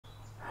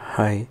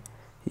Hi,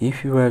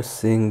 if you are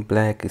seeing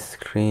black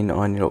screen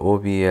on your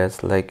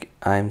OBS like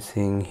I'm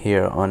seeing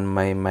here on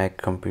my Mac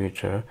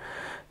computer,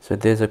 so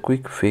there's a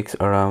quick fix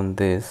around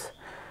this.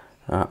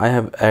 I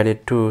have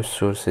added two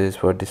sources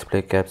for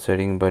display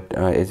capturing, but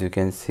as you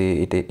can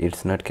see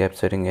it's not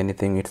capturing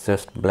anything, it's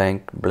just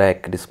blank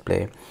black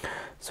display.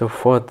 So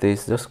for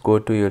this, just go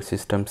to your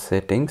system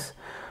settings,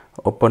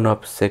 open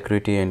up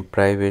security and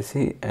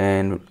privacy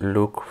and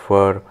look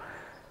for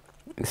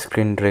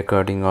screen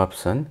recording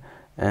option,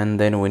 and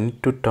then we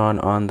need to turn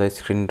on the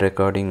screen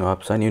recording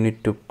option. You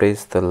need to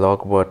press the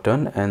lock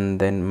button and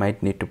then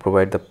might need to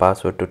provide the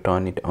password to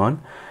turn it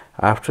on.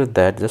 After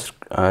that, just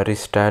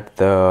restart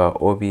the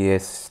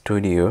OBS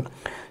studio.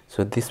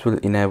 So this will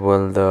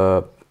enable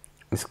the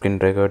screen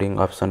recording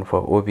option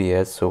for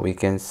OBS, so we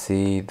can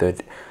see the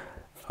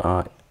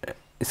uh,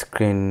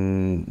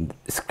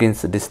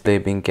 screen's display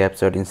being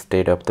captured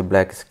instead of the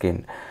black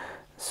screen.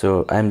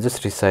 So I'm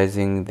just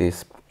resizing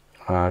this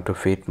to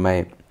fit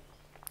my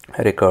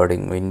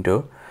recording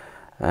window,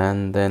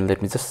 and then let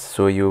me just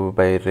show you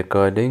by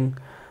recording.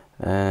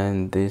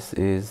 And this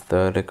is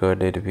the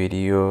recorded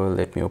video.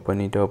 Let me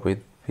open it up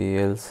with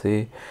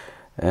VLC,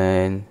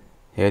 and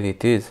here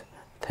it is.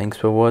 Thanks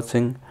for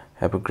watching.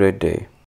 Have a great day.